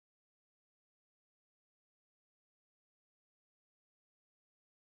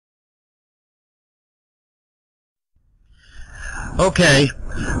Okay.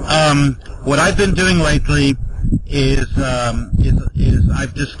 What I've been doing lately is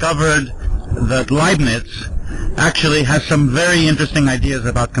I've discovered that Leibniz actually has some very interesting ideas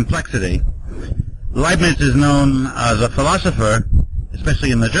about complexity. Leibniz is known as a philosopher, especially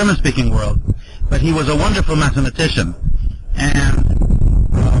in the German-speaking world, but he was a wonderful mathematician. And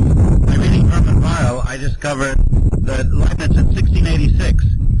by reading Hermann Weyl, I discovered that Leibniz in 1686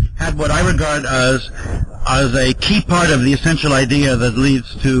 had what I regard as a key part of the essential idea that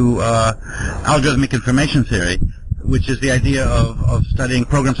leads to algorithmic information theory, which is the idea of studying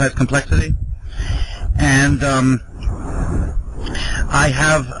program-sized complexity. And I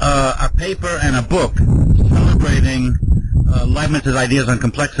have a paper and a book celebrating Leibniz's ideas on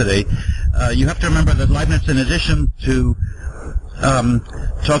complexity. You have to remember that Leibniz, in addition to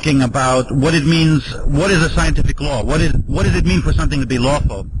talking about what it means, what is a scientific law, what does it mean for something to be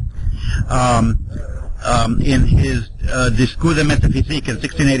lawful, in his Discours de Métaphysique in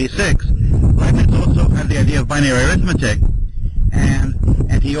 1686, Leibniz also had the idea of binary arithmetic,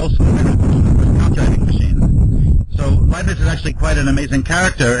 and he also had the first calculating machines. So Leibniz is actually quite an amazing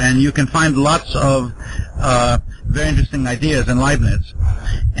character, and you can find lots of very interesting ideas in Leibniz.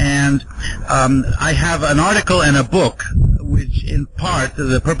 And I have an article and a book, which in part,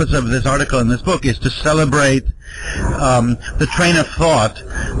 the purpose of this article and this book is to celebrate the train of thought,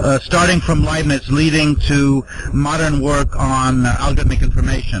 starting from Leibniz, leading to modern work on algorithmic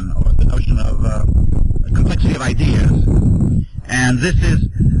information, or the notion of complexity of ideas. And this is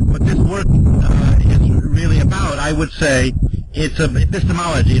what this work is really about. I would say it's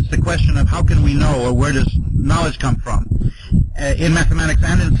epistemology. It's the question of how can we know, or where does knowledge come from, in mathematics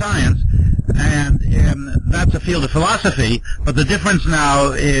and in science. And that's a field of philosophy, but the difference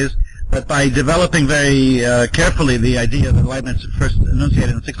now is that by developing very carefully the idea that Leibniz first enunciated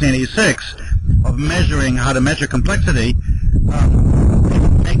in 1686 of measuring how to measure complexity,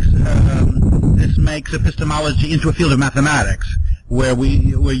 this makes epistemology into a field of mathematics, where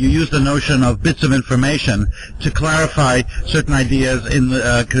you use the notion of bits of information to clarify certain ideas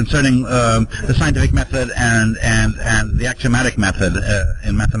concerning the scientific method and the axiomatic method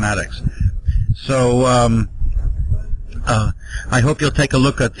in mathematics. So I hope you'll take a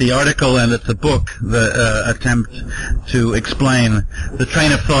look at the article and at the book that attempt to explain the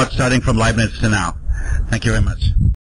train of thought starting from Leibniz to now. Thank you very much.